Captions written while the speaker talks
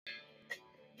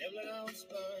Nibbling on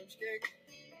sponge cake,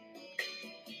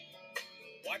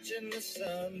 watching the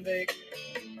sun bake.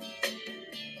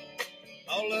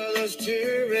 All of those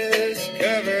tourists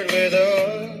covered with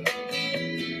oil,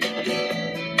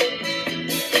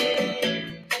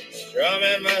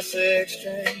 strumming my six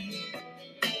string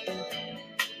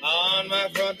on my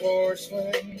front porch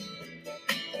swing.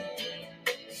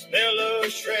 Smell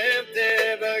those shrimp,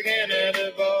 they're beginning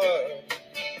to boil.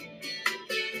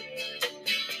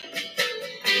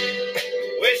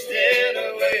 Wasting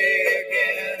away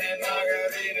again in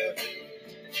Margarita,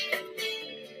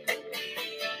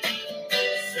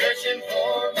 searching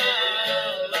for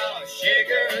my lost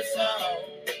sugar song.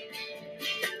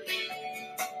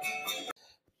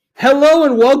 Hello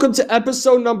and welcome to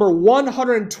episode number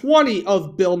 120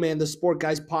 of Bill Man, the Sport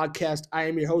Guys podcast. I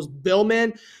am your host, Bill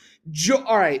Man.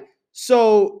 All right,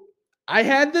 so I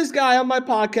had this guy on my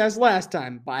podcast last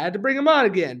time, but I had to bring him on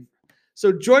again. So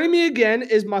joining me again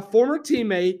is my former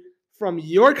teammate from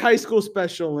York High School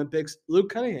Special Olympics, Luke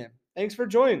Cunningham. Thanks for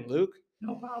joining, Luke.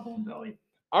 No problem, Billy.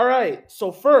 All right,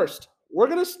 so first, we're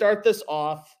going to start this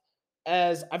off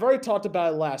as I've already talked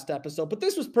about it last episode, but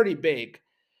this was pretty big.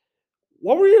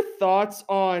 What were your thoughts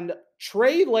on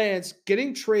Trey Lance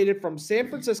getting traded from San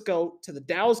Francisco to the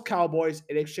Dallas Cowboys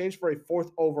in exchange for a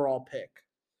fourth overall pick?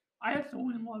 I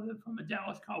absolutely love it from a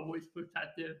Dallas Cowboys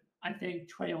perspective. I think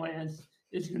Trey Lance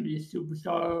is going to be a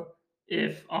superstar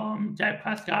if Dak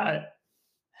Prescott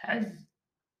has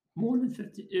more than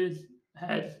 50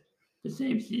 has the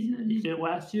same season that he did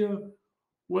last year,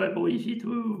 where I believe he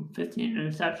threw 15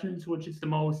 interceptions, which is the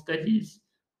most that he's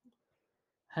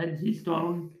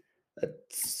thrown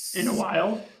in a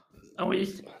while, at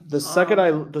least. The second I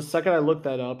looked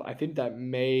that up, I think that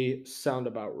may sound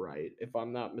about right, if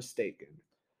I'm not mistaken.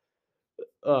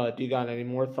 Do you got any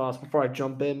more thoughts before I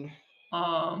jump in?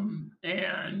 From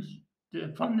the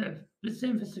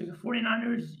San Francisco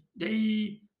 49ers,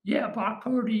 Brock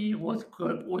Purdy was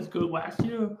good last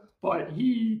year, but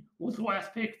he was the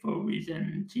last pick for a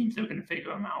reason. Teams are going to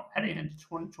figure him out heading into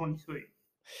 2023.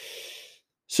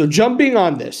 So jumping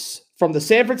on this, from the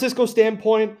San Francisco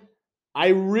standpoint, I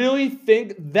really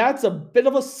think that's a bit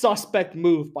of a suspect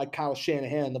move by Kyle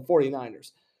Shanahan and the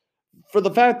 49ers. For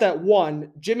the fact that,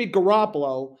 one, Jimmy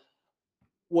Garoppolo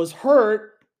was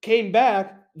hurt, came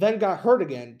back, then got hurt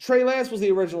again. Trey Lance was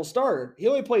the original starter. He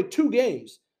only played 2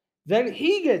 games. Then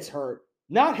he gets hurt.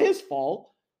 Not his fault.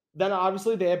 Then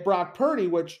obviously they had Brock Purdy,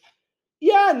 which,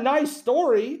 yeah, nice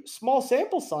story, small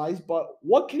sample size, but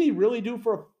what can he really do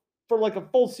for like a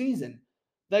full season?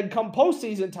 Then come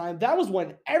postseason time, that was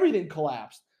when everything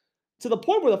collapsed to the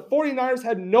point where the 49ers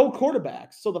had no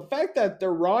quarterbacks. So the fact that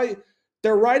they're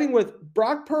riding with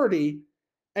Brock Purdy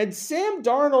and Sam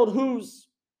Darnold, who's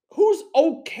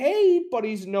okay, but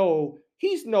he's no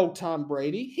Tom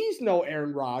Brady. He's no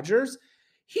Aaron Rodgers.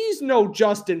 He's no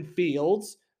Justin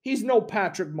Fields. He's no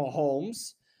Patrick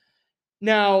Mahomes.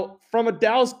 Now, from a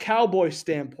Dallas Cowboys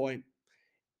standpoint,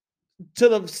 to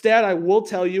the stat, I will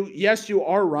tell you, yes, you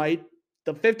are right.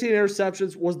 The 15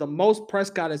 interceptions was the most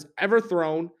Prescott has ever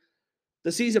thrown.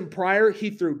 The season prior,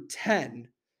 he threw 10.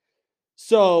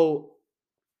 So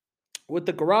with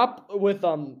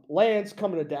Lance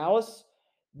coming to Dallas,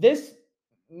 this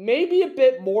may be a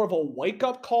bit more of a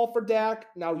wake-up call for Dak.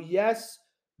 Now, yes,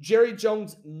 Jerry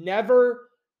Jones never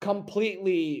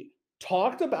completely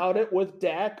talked about it with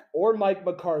Dak or Mike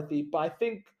McCarthy, but I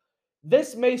think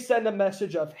this may send a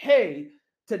message of, hey,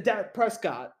 to Dak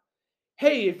Prescott,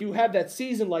 hey, if you have that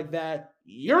season like that,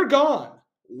 you're gone.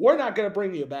 We're not going to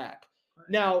bring you back.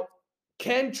 Now,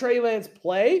 can Trey Lance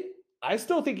play? I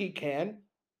still think he can.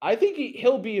 I think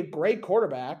he'll be a great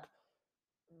quarterback.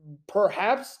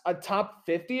 Perhaps a top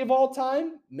 50 of all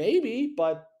time, maybe,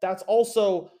 but that's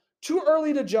also too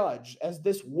early to judge, as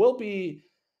this will be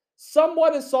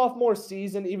somewhat a sophomore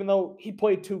season, even though he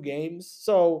played 2 games.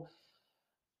 So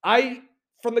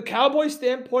from the Cowboys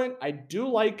standpoint, I do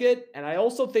like it, and I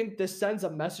also think this sends a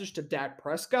message to Dak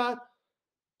Prescott,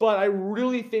 but I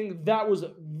really think that was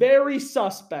very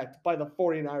suspect by the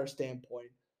 49ers standpoint.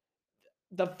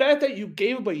 The fact that you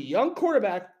gave up a young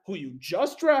quarterback who you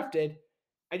just drafted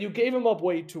and you gave him up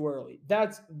way too early,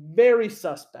 that's very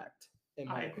suspect.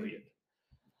 I agree.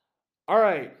 All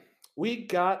right, we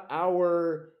got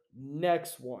our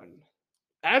next one.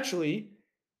 Actually,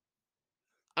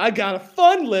 I got a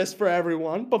fun list for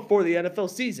everyone before the NFL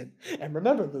season. And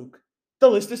remember, Luke, the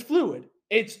list is fluid.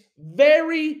 It's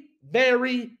very,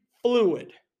 very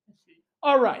fluid.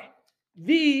 All right.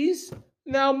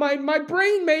 Now my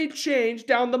brain may change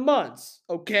down the months,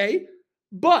 okay?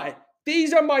 But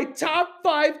these are my top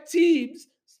 5 teams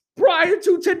prior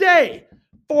to today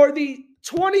for the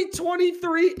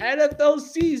 2023 NFL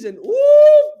season.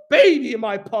 Woo, baby, am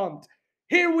I pumped.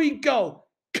 Here we go.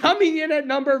 Coming in at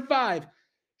number 5,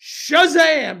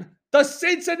 Shazam, the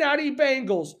Cincinnati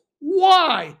Bengals.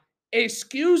 Why?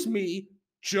 Excuse me,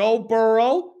 Joe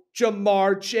Burrow,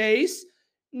 Jamar Chase.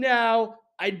 Now,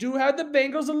 I do have the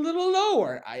Bengals a little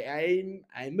lower. I'm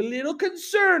a little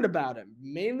concerned about him,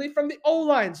 mainly from the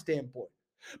O-line standpoint.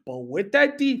 But with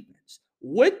that defense,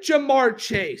 with Jamar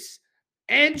Chase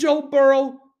and Joe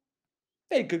Burrow,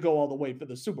 they could go all the way for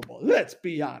the Super Bowl. Let's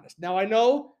be honest. Now, I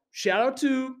know, shout out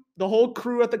to the whole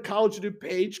crew at the College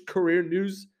DuPage career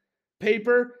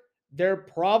newspaper. They're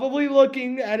probably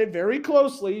looking at it very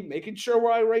closely, making sure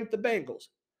where I rank the Bengals.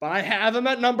 But I have them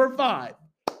at number 5.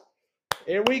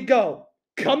 Here we go.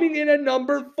 Coming in at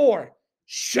number 4,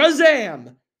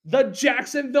 Shazam, the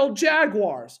Jacksonville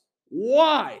Jaguars.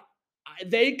 Why?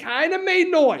 They kind of made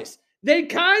noise.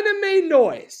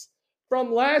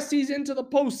 From last season to the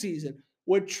postseason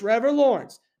with Trevor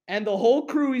Lawrence and the whole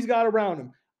crew he's got around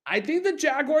him. I think the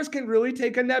Jaguars can really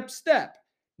take a next step.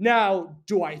 Now,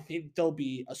 do I think they'll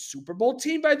be a Super Bowl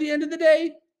team by the end of the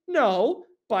day? No,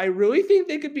 but I really think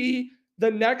they could be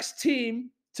the next team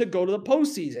to go to the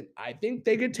postseason. I think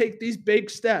they could take these big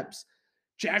steps.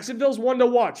 Jacksonville's one to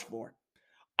watch for.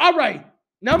 All right,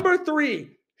 number 3,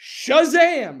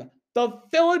 Shazam, the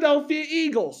Philadelphia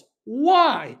Eagles.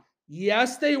 Why?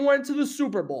 Yes, they went to the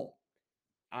Super Bowl.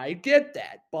 I get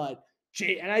that, but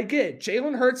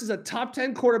Jalen Hurts is a top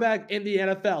 10 quarterback in the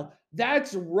NFL.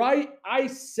 That's right, I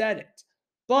said it.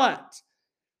 But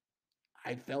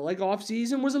I felt like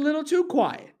offseason was a little too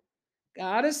quiet.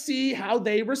 Gotta see how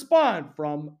they respond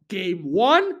from game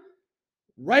 1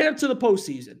 right up to the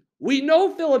postseason. We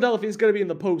know Philadelphia is going to be in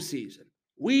the postseason.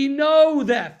 We know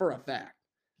that for a fact.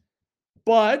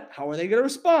 But how are they going to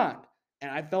respond?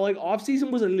 And I felt like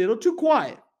offseason was a little too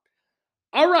quiet.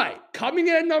 All right, coming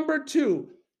in at number 2,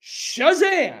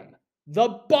 Shazam,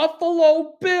 the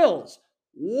Buffalo Bills.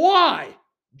 Why?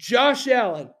 Josh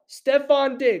Allen,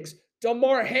 Stephon Diggs,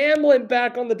 DeMar Hamlin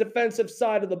back on the defensive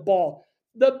side of the ball.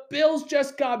 The Bills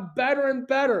just got better and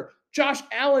better. Josh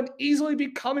Allen easily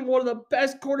becoming one of the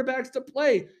best quarterbacks to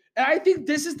play. And I think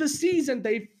this is the season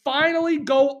they finally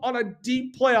go on a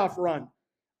deep playoff run.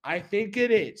 I think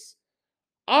it is.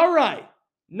 All right,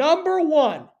 number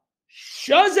 1,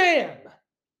 Shazam,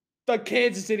 the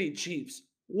Kansas City Chiefs.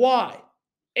 Why?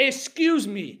 Excuse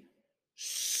me,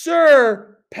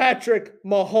 Sir Patrick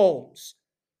Mahomes,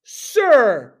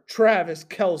 Sir Travis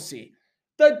Kelce.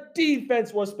 The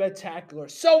defense was spectacular.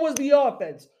 So was the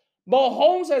offense.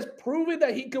 Mahomes has proven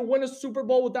that he can win a Super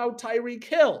Bowl without Tyreek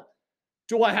Hill.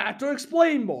 Do I have to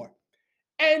explain more?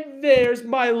 And there's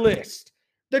my list.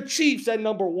 The Chiefs at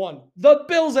number 1, the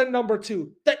Bills at number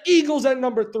 2, the Eagles at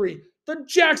number 3, the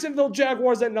Jacksonville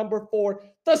Jaguars at number 4,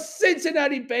 the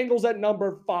Cincinnati Bengals at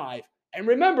number 5. And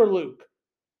remember, Luke,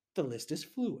 the list is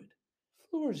fluid.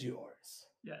 Floor is yours.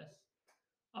 Yes.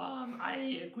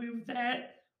 I agree with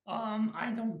that.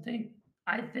 I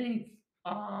think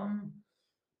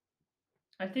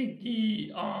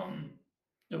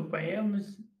the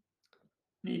Rams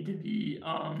need to be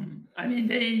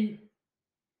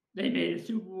they made a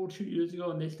Super Bowl 2 years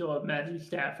ago and they still have Matthew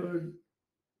Stafford.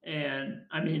 And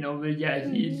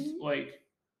he's like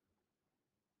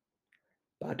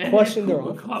Question their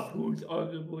Cooper Kupp, who's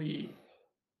arguably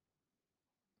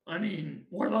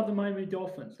what about the Miami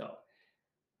Dolphins though?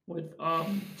 With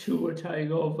Tua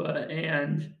Tagovailoa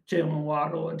and Jalen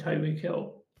Waddle and Tyreek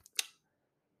Hill.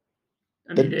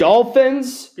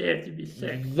 Dolphins, they have to be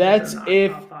 6. That's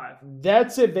if top 5.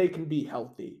 That's if they can be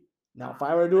healthy. Now, if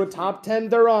I were to do a top 10,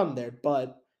 they're on there.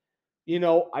 But,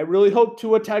 I really hope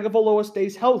Tua Tagovailoa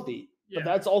stays healthy. Yeah. But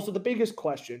that's also the biggest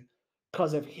question.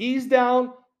 Because if he's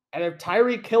down and if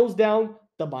Tyreek Hill's down,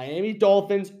 the Miami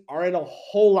Dolphins are in a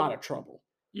whole lot of trouble.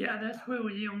 Yeah, that's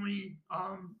really the only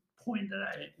point that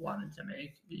I wanted to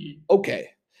make. The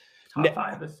top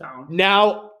 5 is sound.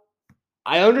 Now,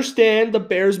 I understand the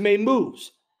Bears made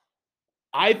moves.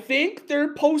 I think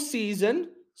they're postseason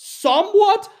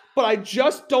somewhat, but I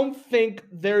just don't think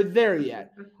they're there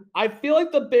yet. I feel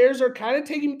like the Bears are kind of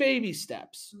taking baby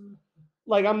steps.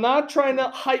 Like, I'm not trying to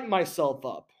hype myself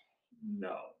up.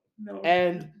 No.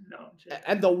 And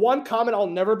the one comment I'll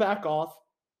never back off,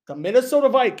 the Minnesota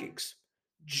Vikings,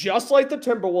 just like the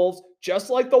Timberwolves, just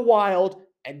like the Wild,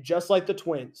 and just like the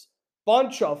Twins,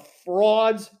 bunch of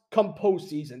frauds come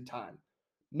postseason time.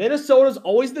 Minnesota's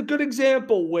always the good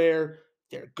example where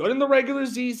they're good in the regular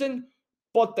season,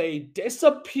 but they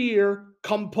disappear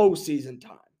come postseason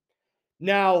time.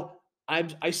 Now,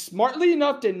 I smartly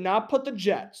enough did not put the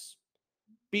Jets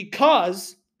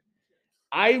because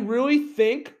I really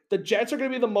think the Jets are going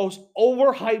to be the most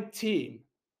overhyped team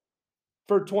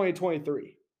for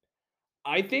 2023.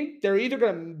 I think they're either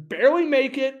going to barely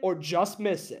make it or just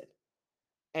miss it.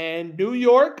 And New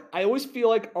York, I always feel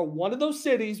like, are one of those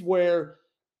cities where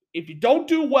if you don't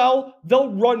do well,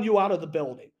 they'll run you out of the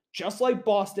building. Just like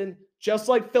Boston, just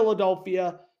like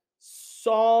Philadelphia,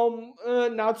 some,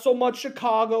 not so much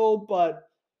Chicago, but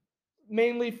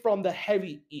mainly from the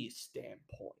heavy East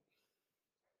standpoint.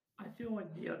 I feel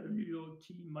like the other New York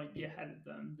team might be ahead of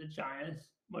them. The Giants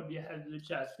might be ahead of the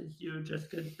Jets this year just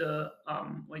because the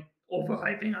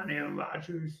overhyping on Aaron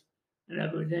Rodgers and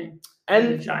everything. And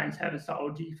the Giants have a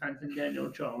solid defense in Daniel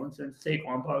Jones and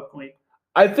Saquon Barkley.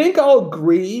 I think I'll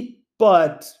agree,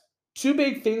 but two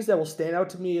big things that will stand out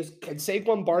to me is, can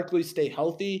Saquon Barkley stay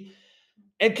healthy?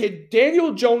 And can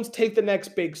Daniel Jones take the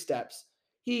next big steps?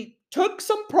 He took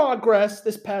some progress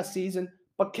this past season,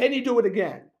 but can he do it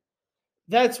again?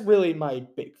 That's really my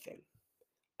big thing.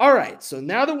 All right, so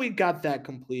now that we got that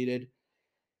completed,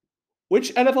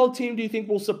 which NFL team do you think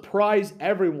will surprise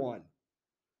everyone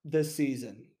this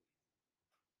season?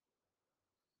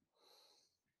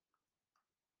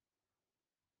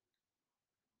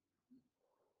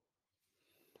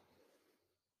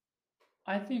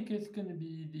 I think it's going to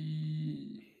be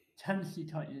the Tennessee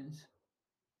Titans.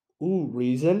 Ooh,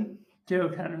 reason?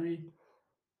 Derrick Henry.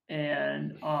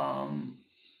 And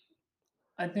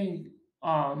I think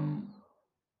but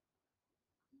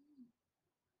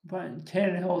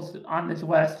Tannehill's on his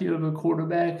last year of a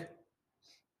quarterback.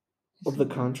 Of the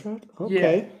contract?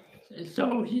 Okay. Yeah.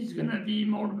 So he's gonna be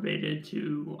motivated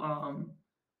to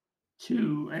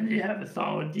and they have a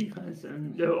solid defense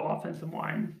and their offensive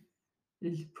line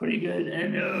is pretty good.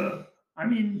 And I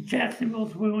mean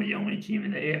Jacksonville's really the only team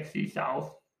in the AFC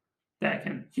South that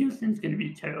can. Houston's gonna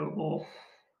be terrible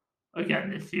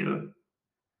again this year,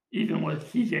 even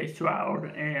with CJ Stroud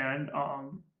and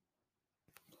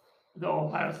the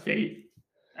Ohio State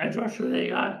edge rusher they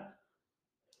got.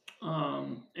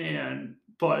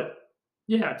 But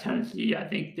yeah, Tennessee, I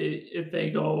think if they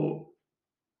go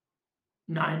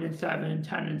 9-7,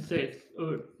 10-6,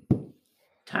 or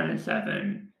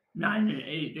 10-7,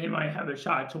 9-8, they might have a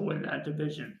shot to win that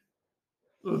division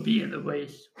or be in the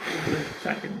race for the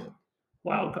second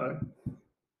wild card,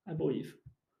 I believe.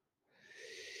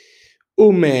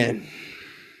 Oh man.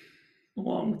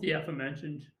 Along with the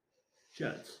aforementioned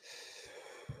Jets.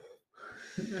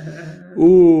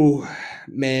 Ooh,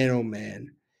 man, oh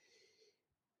man.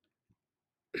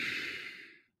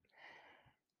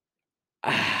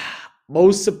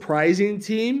 Most surprising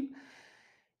team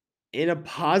in a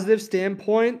positive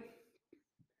standpoint,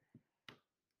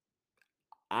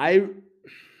 I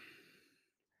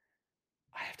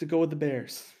have to go with the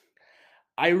Bears.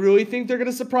 I really think they're going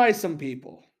to surprise some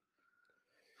people.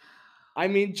 I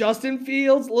mean, Justin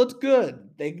Fields looked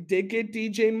good. They did get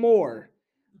DJ Moore.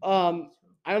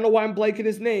 I don't know why I'm blanking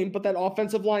his name, but that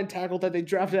offensive line tackle that they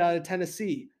drafted out of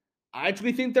Tennessee, I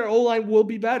actually think their O-line will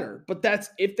be better, but that's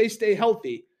if they stay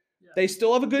healthy. Yeah. They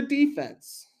still have a good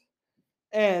defense.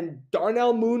 And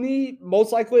Darnell Mooney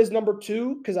most likely is number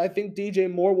 2 because I think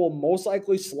DJ Moore will most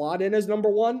likely slot in as number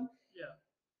 1. Yeah.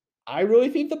 I really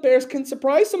think the Bears can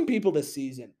surprise some people this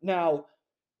season. Now,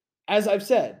 as I've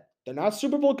said, they're not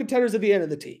Super Bowl contenders at the end of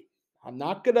the team. I'm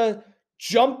not going to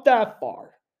jump that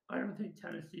far. I don't think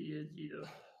Tennessee is either.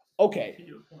 Okay.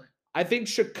 I think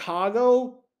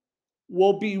Chicago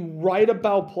will be right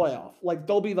about playoff. Like,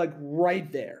 they'll be, like,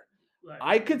 right there. Right.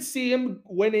 I could see them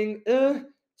winning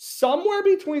somewhere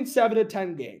between 7 to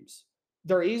 10 games.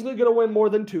 They're easily going to win more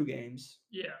than 2 games.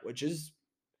 Yeah. Which is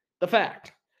the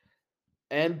fact.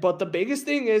 But the biggest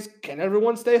thing is, can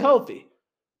everyone stay healthy?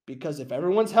 Because if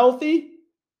everyone's healthy,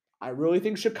 I really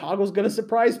think Chicago's going to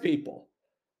surprise people.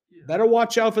 Yeah. Better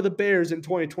watch out for the Bears in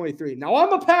 2023. Now,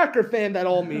 I'm a Packer fan, that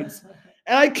all means.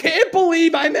 And I can't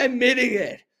believe I'm admitting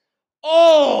it.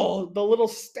 Oh, the little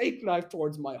steak knife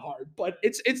towards my heart. But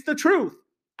it's the truth.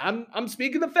 I'm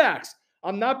speaking the facts.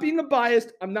 I'm not being a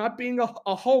biased. I'm not being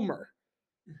a homer.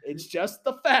 It's just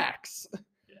the facts.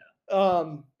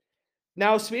 Yeah.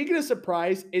 Now, speaking of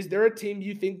surprise, is there a team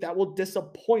you think that will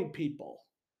disappoint people?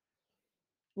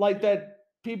 Like that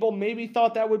people maybe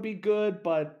thought that would be good,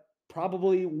 but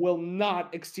probably will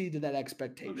not exceed to that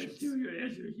expectation. Okay, so your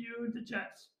answer here, the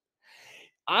Jets.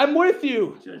 I'm with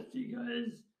you. Just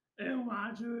because Aaron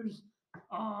Rodgers,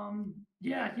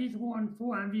 yeah, he's won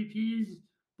 4 MVPs,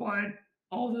 but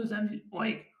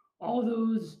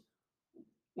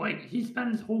he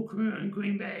spent his whole career in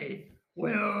Green Bay,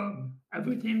 where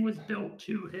everything was built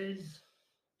to his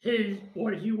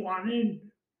what he wanted,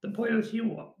 the players he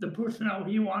wanted, the personnel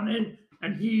he wanted,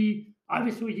 and he's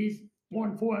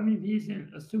won 4 MVPs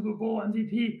and a Super Bowl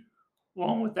MVP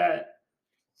along with that.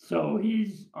 So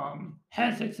he's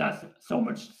had success, so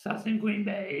much success in Green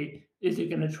Bay. Is it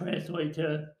going to translate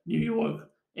to New York?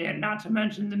 And not to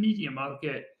mention the media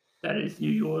market that is New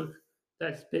York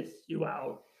that spits you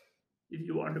out if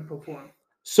you underperform.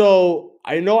 So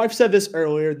I know I've said this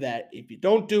earlier that if you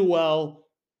don't do well,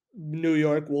 New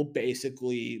York will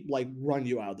basically like run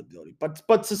you out of the building.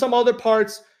 But to some other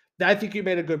parts, I think you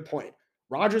made a good point.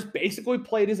 Rodgers basically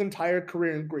played his entire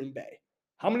career in Green Bay.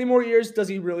 How many more years does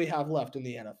he really have left in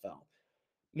the NFL?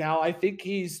 Now I think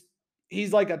he's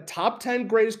like a top 10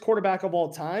 greatest quarterback of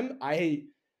all time. I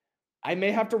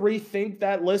may have to rethink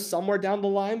that list somewhere down the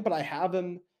line, but I have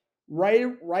him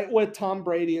right with Tom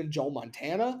Brady and Joe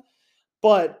Montana.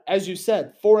 But as you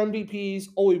said, 4 MVPs,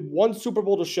 only 1 Super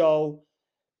Bowl to show.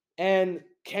 And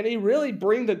can he really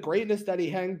bring the greatness that he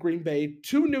had in Green Bay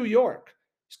to New York?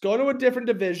 He's going to a different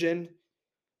division.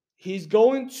 He's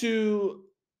going to,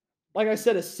 like I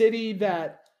said, a city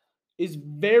that is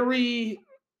very,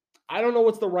 I don't know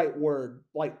what's the right word,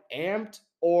 like amped,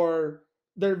 or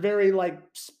they're very like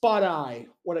spot eye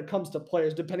when it comes to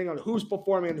players, depending on who's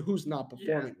performing and who's not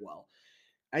performing well.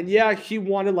 And yeah, he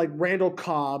wanted like Randall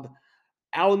Cobb,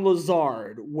 Alan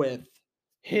Lazard with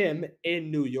him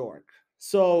in New York.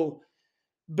 So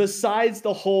besides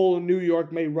the whole New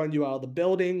York may run you out of the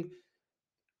building,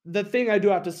 the thing I do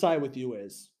have to side with you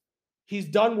is he's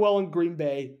done well in Green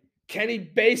Bay. Can he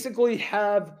basically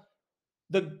have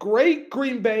the great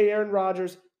Green Bay Aaron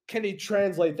Rodgers? Can he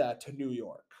translate that to New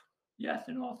York? Yes,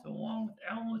 and also along with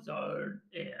Alan Lazard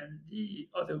and the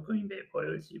other Green Bay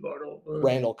players he brought over,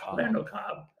 Randall Cobb.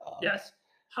 Yes.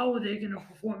 How are they going to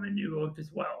perform in New York as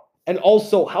well? And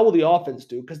also, how will the offense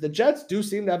do? Because the Jets do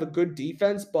seem to have a good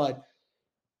defense, but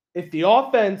if the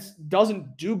offense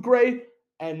doesn't do great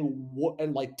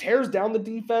and like tears down the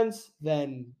defense,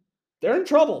 then they're in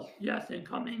trouble. Yes, and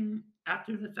coming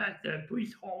after the fact that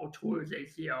Breece Hall tore his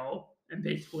ACL and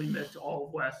basically missed all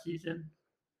of last season,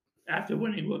 after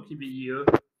winning Rookie of the year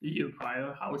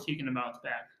prior, how is he going to bounce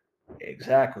back?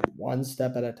 Exactly. One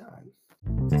step at a time.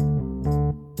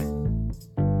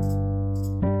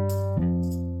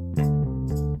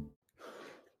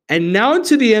 And now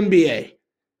into the NBA.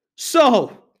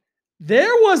 So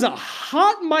there was a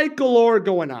hot mic galore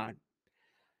going on.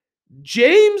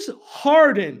 James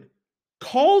Harden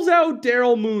calls out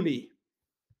Daryl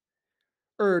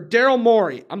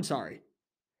Morey. I'm sorry.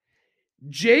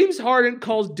 James Harden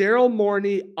calls Daryl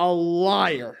Morey a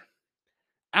liar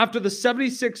after the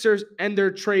 76ers and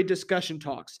their trade discussion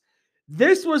talks.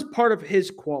 This was part of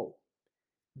his quote.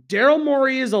 Daryl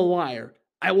Morey is a liar.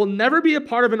 I will never be a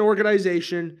part of an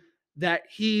organization that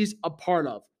he's a part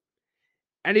of.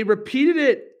 And he repeated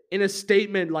it in a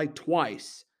statement like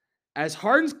twice, as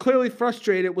Harden's clearly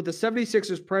frustrated with the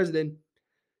 76ers president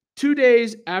 2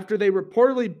 days after they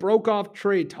reportedly broke off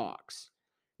trade talks.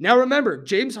 Now remember,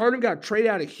 James Harden got traded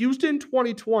out of Houston in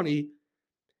 2020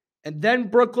 and then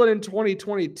Brooklyn in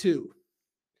 2022.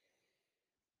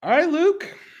 All right, Luke,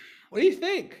 what do you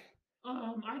think?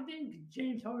 I think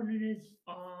James Harden is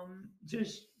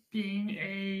just being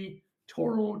a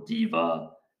total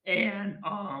diva and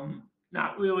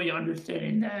not really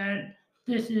understanding that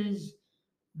this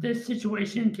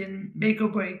situation can make or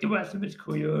break the rest of his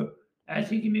career, as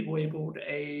he can be labeled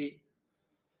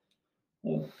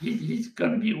he's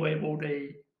gonna be labeled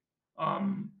a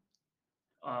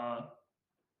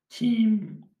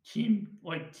team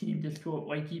destroyer,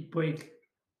 like he breaks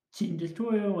team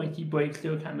destroyer, like he breaks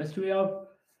their chemistry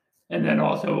up, and then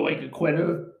also like a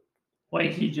quitter,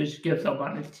 like he just gives up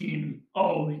on his team.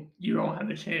 Oh, you don't have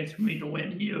a chance for me to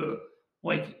win here.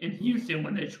 Like in Houston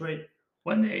when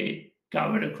they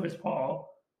got rid of Chris Paul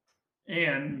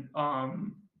and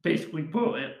basically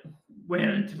ran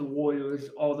into the Warriors,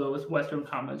 all those Western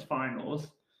Conference Finals.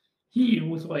 He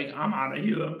was like, I'm out of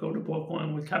here. I'm going to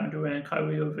Brooklyn with Kevin Durant,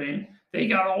 Kyrie Irving. They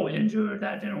got all injured.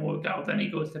 That didn't work out. Then he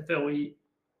goes to Philly.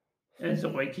 And so,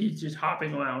 like, he's just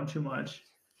hopping around too much.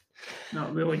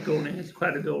 Not really building his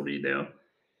credibility there.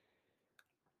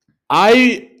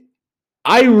 I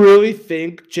really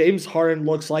think James Harden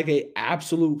looks like an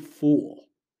absolute fool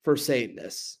for saying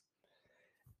this.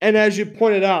 And as you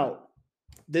pointed out,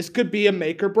 this could be a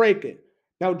make or break it.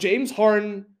 Now, James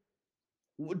Harden,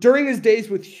 during his days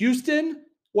with Houston,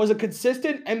 was a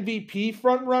consistent MVP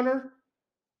frontrunner.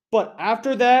 But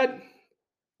after that,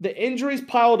 the injuries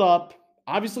piled up.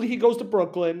 Obviously, he goes to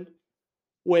Brooklyn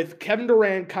with Kevin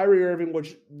Durant, Kyrie Irving,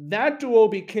 which that duo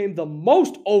became the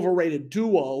most overrated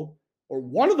duo, or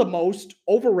one of the most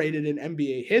overrated in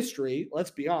NBA history.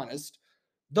 Let's be honest.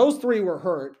 Those three were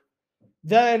hurt.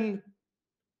 Then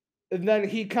And then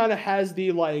he kind of has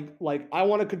the like I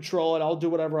want to control it. I'll do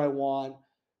whatever I want.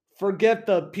 Forget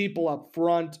the people up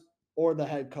front or the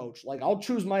head coach. Like, I'll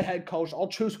choose my head coach. I'll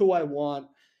choose who I want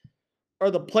or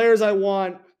the players I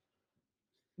want.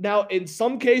 Now, in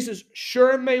some cases,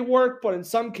 sure, it may work, but in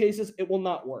some cases, it will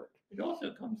not work. It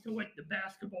also comes to like the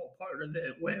basketball part of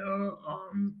it, where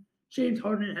James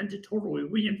Harden had to totally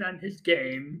reinvent his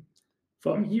game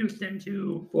from Houston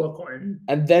to Brooklyn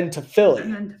And then to Philly.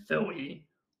 and then to Philly.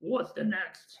 What's the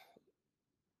next?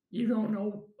 You don't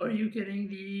know. Are you getting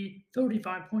the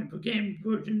 35 point per game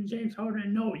version of James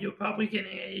Harden? No, you're probably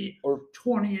getting a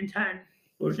 20 and 10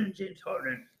 version of James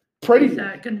Harden. Is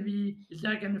that going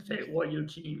to fit what your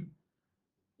team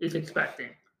is expecting?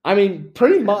 I mean,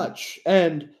 pretty much.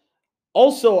 And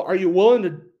also, are you willing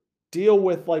to deal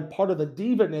with like part of the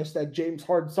diva-ness that James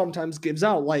Harden sometimes gives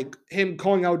out, like him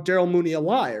calling out Daryl Mooney a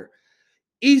liar?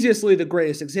 Easily the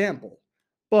greatest example.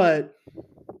 But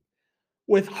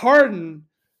with Harden,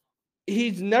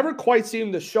 he's never quite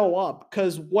seemed to show up,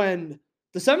 because when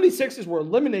the 76ers were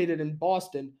eliminated in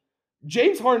Boston,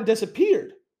 James Harden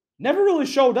disappeared. Never really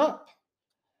showed up.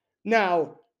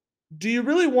 Now, do you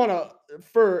really want to,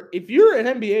 if you're an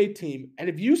NBA team and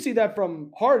if you see that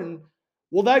from Harden,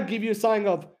 will that give you a sign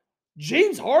of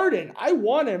James Harden, I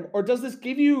want him? Or does this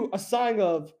give you a sign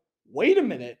of, wait a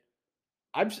minute,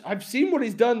 I've seen what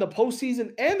he's done the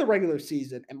postseason and the regular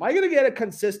season. Am I going to get a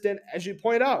consistent, as you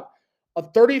point out, a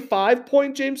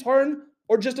 35-point James Harden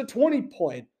or just a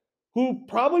 20-point who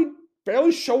probably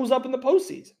barely shows up in the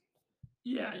postseason?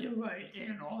 Yeah, you're right.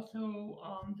 And also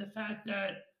the fact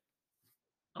that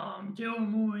Daryl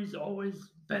Morey's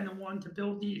always been the one to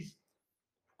build these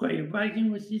great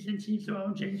regular season teams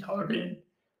around James Harden,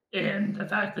 and the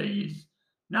fact that he's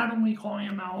not only calling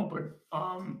him out, but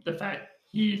the fact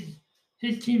his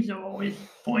teams are always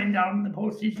pointing out in the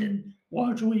postseason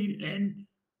largely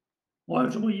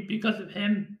because of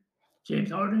him. James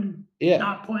Harden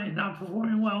not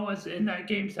performing well as in that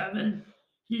game 7.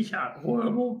 He shot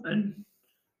horrible and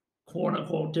quote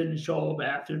unquote didn't show up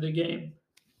after the game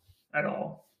at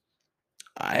all.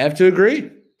 I have to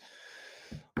agree.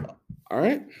 All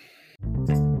right.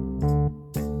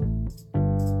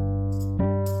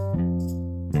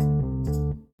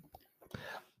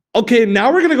 Okay,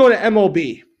 now we're going to go to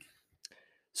MLB.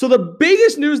 So the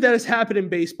biggest news that has happened in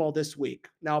baseball this week,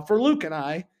 now for Luke and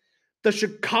I, the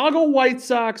Chicago White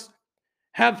Sox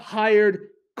have hired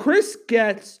Chris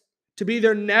Getz to be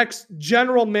their next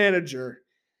general manager.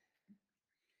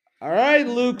 All right,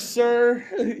 Luke, sir.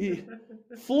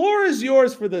 Floor is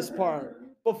yours for this part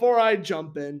before I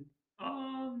jump in.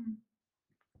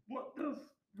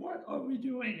 What are we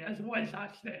doing as White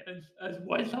Sox fans? As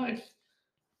White Sox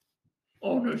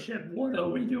ownership, what are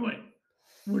we doing?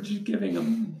 We're just giving a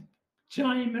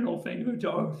giant middle finger to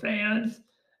our fans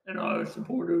and our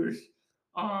supporters.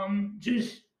 The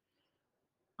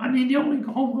only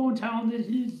homegrown talent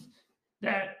is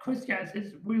that Chris Getz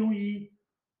has really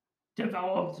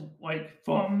developed, like,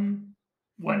 from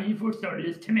when he first started,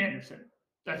 is Tim Anderson.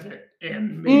 That's it.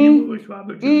 And maybe Luis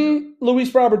Robert Jr.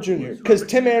 Luis Robert Jr. Because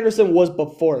Tim Anderson was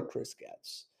before Chris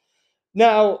Getz.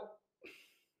 Now,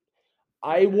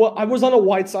 I was on a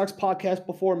White Sox podcast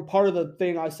before, and part of the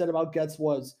thing I said about Getz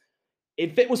was,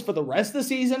 if it was for the rest of the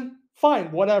season,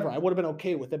 fine, whatever. I would have been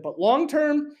okay with it. But long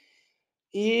term,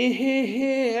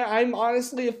 I'm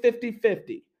honestly a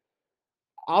 50-50.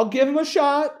 I'll give him a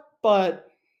shot, but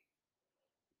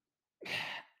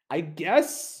I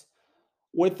guess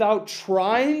without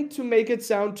trying to make it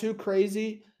sound too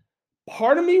crazy,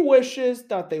 part of me wishes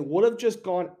that they would have just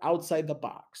gone outside the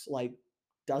box. Like,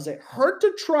 does it hurt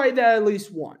to try that at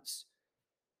least once?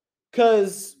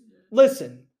 Because,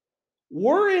 listen,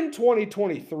 we're in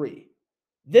 2023.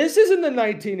 This isn't the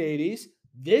 1980s.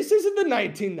 This isn't the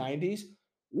 1990s.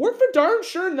 We're for darn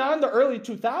sure not in the early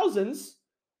 2000s.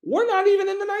 We're not even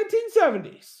in the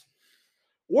 1970s.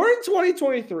 We're in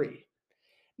 2023.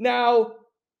 Now,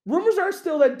 rumors are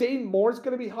still that Dayton Moore's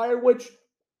going to be hired, which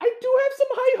I do have some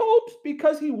high hopes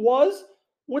because he was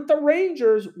with the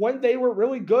Rangers when they were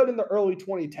really good in the early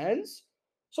 2010s.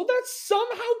 So that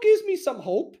somehow gives me some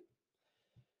hope.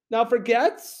 Now, for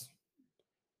Getz,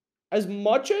 as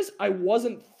much as I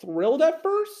wasn't thrilled at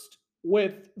first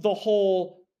with the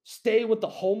whole stay with the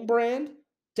home brand,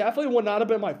 definitely would not have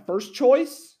been my first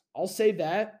choice. I'll say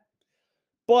that.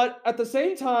 But at the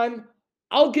same time,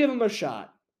 I'll give him a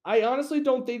shot. I honestly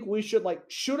don't think we should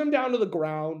shoot him down to the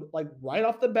ground right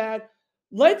off the bat.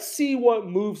 Let's see what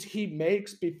moves he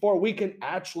makes before we can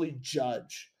actually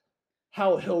judge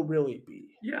how he'll really be.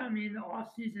 Yeah, the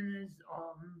offseason is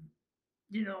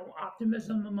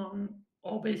optimism among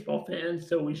all baseball fans,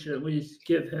 so we should at least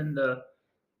give him the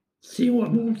see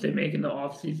what moves they make in the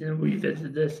offseason,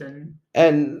 revisit this and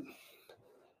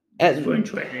And spring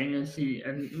training and see,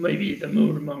 and maybe the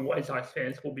mood among White Sox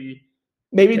fans will be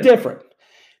maybe different.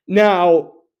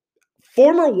 Now,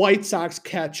 former White Sox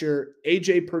catcher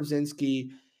AJ Pierzynski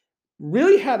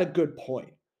really had a good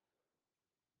point.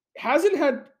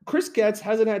 Chris Getz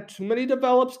hasn't had too many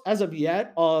develops as of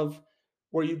yet of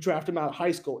where you draft him out of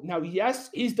high school. Now, yes,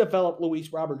 he's developed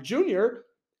Luis Robert Jr.,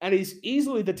 and he's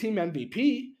easily the team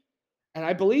MVP. And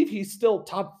I believe he's still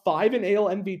top 5 in AL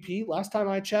MVP last time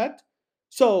I checked.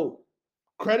 So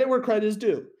credit where credit is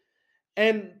due.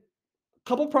 And a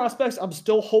couple prospects I'm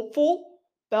still hopeful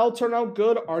that'll turn out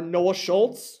good are Noah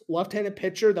Schultz, left-handed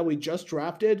pitcher that we just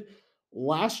drafted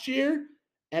last year.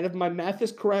 And if my math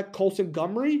is correct, Colson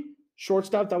Montgomery,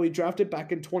 shortstop that we drafted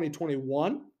back in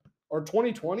 2021 or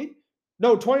 2020.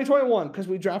 No, 2021, because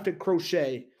we drafted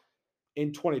Crochet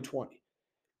in 2020.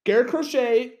 Garrett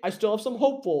Crochet, I still have some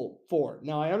hopeful for.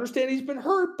 Now, I understand he's been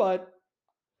hurt, but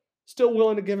still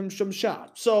willing to give him some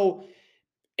shots. So,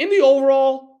 in the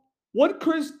overall, would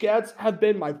Chris Getz have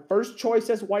been my first choice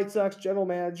as White Sox general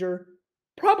manager?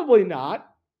 Probably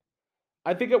not.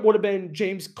 I think it would have been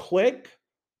James Click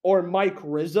or Mike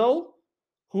Rizzo,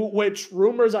 which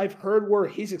rumors I've heard were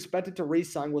he's expected to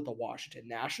re-sign with the Washington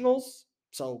Nationals.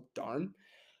 So, darn.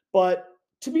 But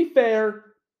to be fair,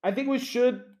 I think we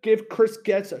should give Chris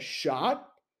Getz a shot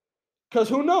because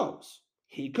who knows?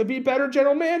 He could be better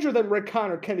general manager than Rick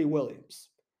Hahn or Kenny Williams.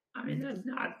 I mean,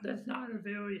 that's not a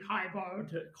very high bar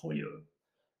to clear.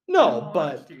 No,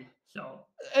 but honesty, so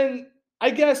and I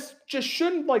guess just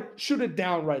shouldn't shoot it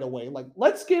down right away. Like,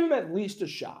 let's give him at least a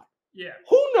shot. Yeah.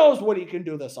 Who knows what he can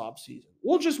do this offseason?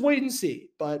 We'll just wait and see.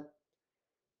 But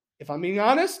if I'm being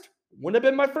honest, wouldn't have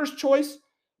been my first choice.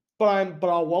 But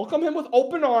I'll welcome him with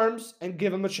open arms and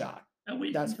give him a shot.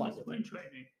 That's fine. Spring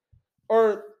training.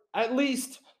 Or at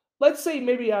least, let's say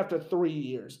maybe after 3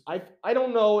 years. I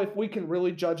don't know if we can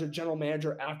really judge a general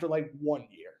manager after 1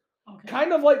 year. Okay.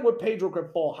 Kind of like with Pedro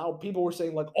Grifol, how people were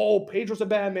saying oh, Pedro's a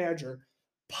bad manager.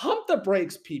 Pump the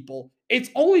brakes, people.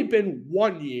 It's only been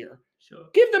 1 year. Sure.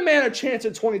 Give the man a chance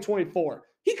in 2024.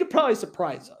 He could probably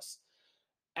surprise us.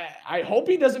 I hope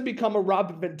he doesn't become a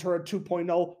Robin Ventura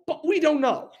 2.0, but we don't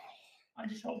know. I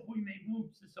just hope we make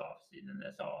moves this offseason.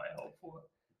 That's all I hope for.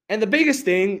 And the biggest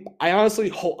thing, I honestly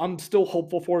hope I'm still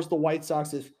hopeful for is the White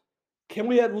Sox is, can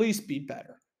we at least be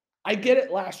better? I get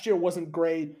it. Last year wasn't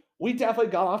great. We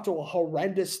definitely got off to a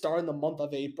horrendous start in the month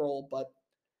of April, but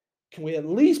can we at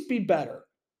least be better?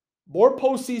 More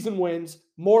postseason wins,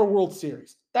 more World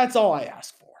Series. That's all I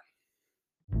ask for.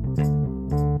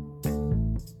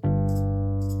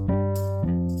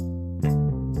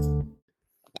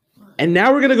 And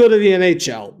now we're going to go to the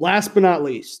NHL, last but not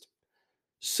least.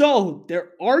 So there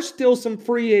are still some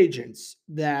free agents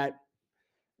that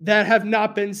have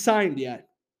not been signed yet.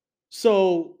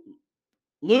 So,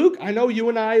 Luke, I know you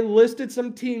and I listed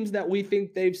some teams that we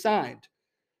think they've signed.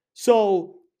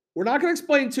 So we're not going to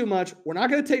explain too much. We're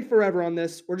not going to take forever on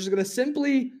this. We're just going to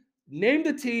simply name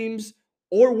the teams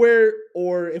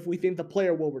or if we think the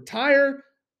player will retire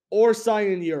or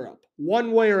sign in Europe,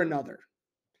 one way or another.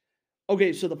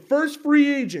 Okay, so the first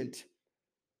free agent,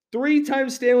 3-time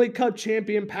Stanley Cup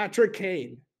champion Patrick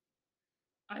Kane.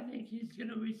 I think he's going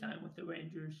to re-sign with the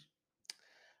Rangers.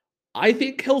 I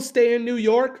think he'll stay in New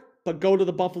York, but go to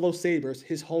the Buffalo Sabres,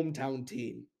 his hometown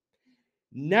team.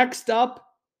 Next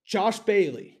up, Josh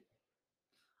Bailey.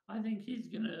 I think he's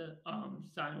going to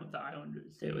sign with the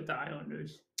Islanders, stay with the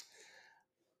Islanders.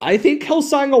 I think he'll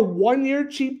sign a 1-year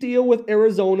cheap deal with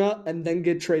Arizona and then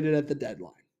get traded at the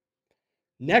deadline.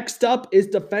 Next up is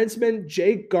defenseman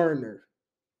Jake Gardiner.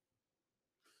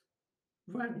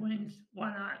 Red Wings, why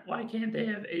not? Why can't they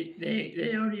have 8?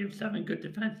 They already have 7 good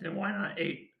defensemen. Why not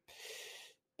 8?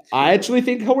 I actually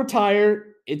think he'll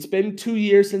retire. It's been 2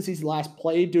 years since he's last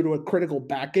played due to a critical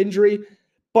back injury.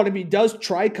 But if he does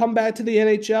try come back to the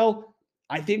NHL,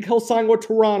 I think he'll sign with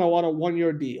Toronto on a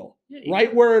 1-year deal. Yeah,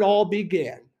 right where it all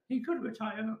began. He could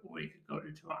retire or he could go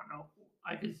to Toronto.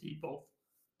 I could see both.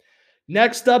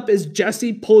 Next up is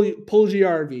Jesse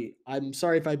Puljujarvi. I'm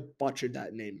sorry if I butchered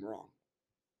that name wrong.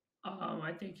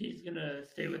 I think he's going to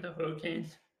stay with the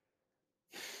Hurricanes.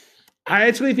 I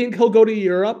actually think he'll go to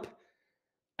Europe.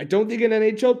 I don't think an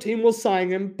NHL team will sign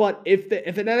him, but if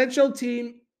an NHL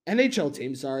team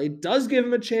does give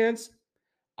him a chance,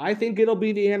 I think it'll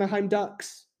be the Anaheim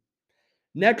Ducks.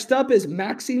 Next up is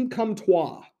Maxime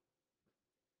Comtois.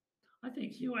 I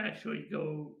think he'll actually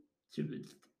go to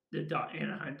the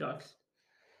Anaheim Ducks.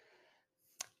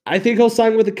 I think he'll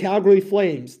sign with the Calgary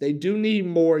Flames. They do need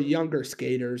more younger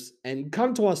skaters, and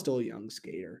Comtois is still a young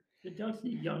skater. The Ducks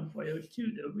need young players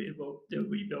too. They're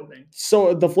rebuilding.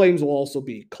 So the Flames will also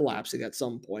be collapsing at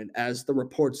some point, as the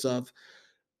reports of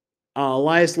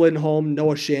Elias Lindholm,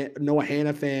 Noah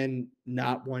Hannafin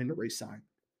not wanting to resign.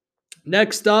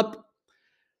 Next up,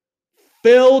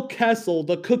 Phil Kessel,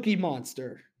 the Cookie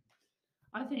Monster.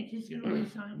 I think he's going to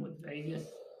resign with Vegas.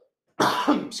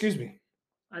 Excuse me.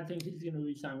 I think he's going to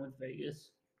resign with Vegas.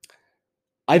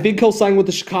 I think he'll sign with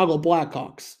the Chicago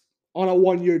Blackhawks on a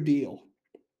 1-year deal.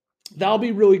 That'll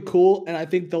be really cool, and I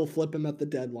think they'll flip him at the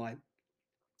deadline.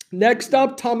 Next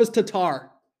up, Thomas Tatar.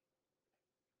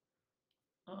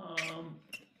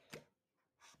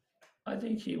 I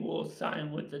think he will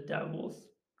sign with the Devils.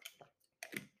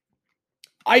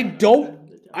 I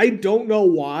don't know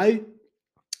why.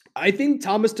 I think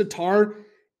Thomas Tatar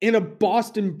in a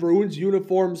Boston Bruins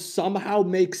uniform somehow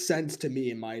makes sense to me,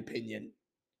 in my opinion.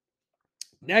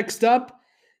 Next up,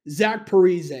 Zach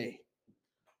Parise.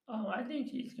 I think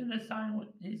he's gonna resign with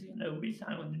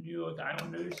the New York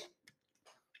Islanders.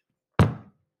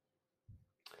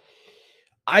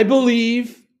 I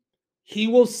believe he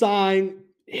will sign.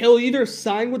 He'll either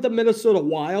sign with the Minnesota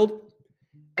Wild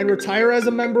and retire as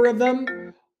a member of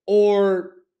them,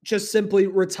 or just simply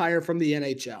retire from the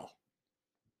NHL.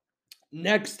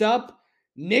 Next up,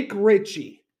 Nick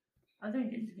Ritchie. I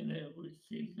think he's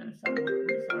gonna sign with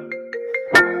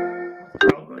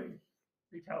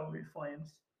the Calgary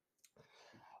Flames.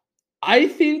 I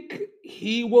think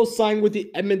he will sign with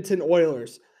the Edmonton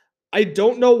Oilers. I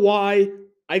don't know why.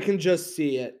 I can just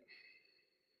see it.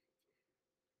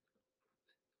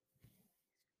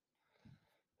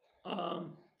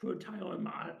 For Tyler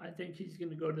Mott, I think he's going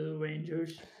to go to the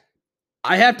Rangers.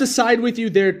 I have to side with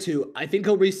you there too. I think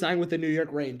he'll re-sign with the New York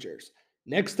Rangers.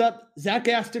 Next up, Zach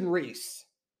Aston Reese.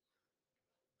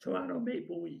 Toronto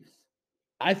Maple Leafs.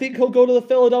 I think he'll go to the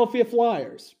Philadelphia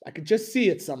Flyers. I could just see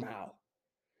it somehow.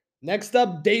 Next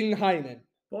up, Dayton Heinen.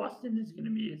 Boston is going to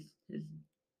be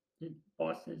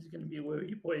Boston is going to be where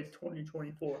he plays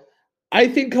 2024. I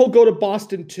think he'll go to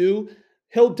Boston too.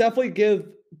 He'll definitely give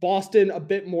Boston a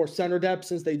bit more center depth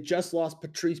since they just lost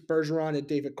Patrice Bergeron and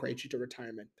David Krejci to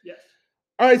retirement. Yes.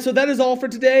 All right, so that is all for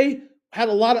today. Had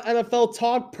a lot of NFL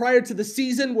talk prior to the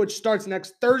season, which starts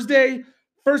next Thursday.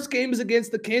 First game is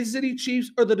against the Kansas City Chiefs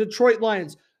or the Detroit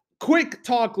Lions. Quick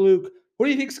talk, Luke. What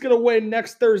do you think is going to win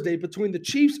next Thursday between the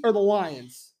Chiefs or the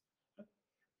Lions?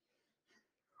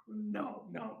 No,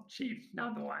 Chiefs,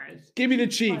 not the Lions. Give me the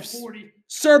Chiefs. 40.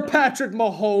 Sir Patrick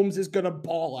Mahomes is going to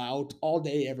ball out all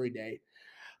day, every day.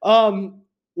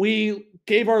 We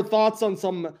gave our thoughts on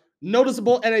some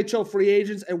noticeable NHL free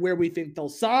agents and where we think they'll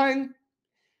sign.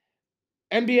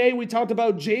 NBA, we talked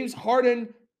about James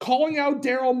Harden calling out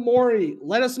Daryl Morey.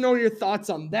 Let us know your thoughts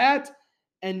on that.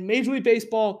 And Major League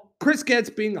Baseball, Chris Getz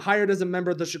being hired as a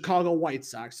member of the Chicago White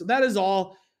Sox. So that is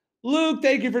all. Luke,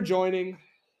 thank you for joining.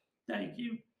 Thank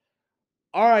you.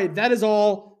 All right, that is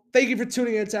all. Thank you for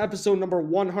tuning in to episode number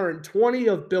 120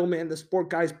 of Bill Man, the Sport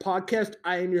Guys podcast.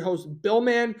 I am your host, Bill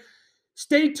Man.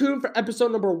 Stay tuned for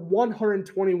episode number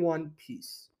 121.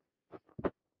 Peace.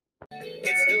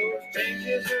 It's those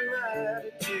changes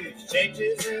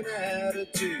in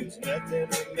attitudes, nothing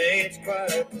remains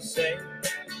quite the same.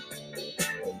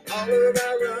 All of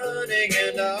our running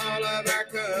and all of our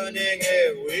cunning,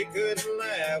 if we couldn't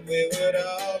laugh, we would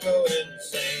all go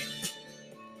insane.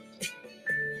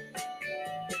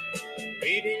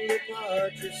 Reading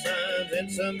departure signs in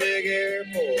some big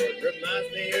airport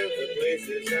reminds me of the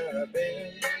places I've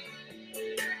been.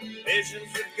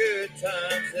 Visions of good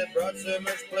times that brought so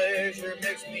much pleasure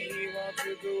makes me want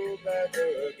to go back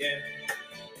again.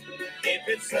 If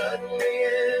it suddenly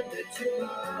ended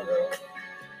tomorrow,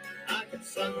 I could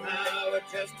somehow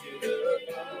adjust to the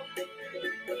fall.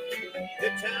 The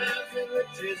times and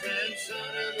riches and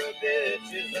son of a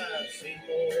bitches I've seen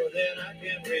more than I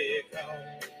can recall.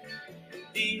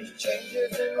 These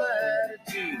changes in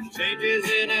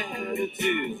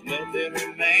attitudes, nothing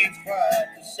remains quite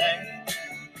the same.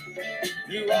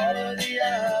 Through all of the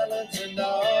islands and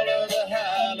all of the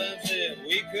highlands, if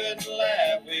we couldn't laugh,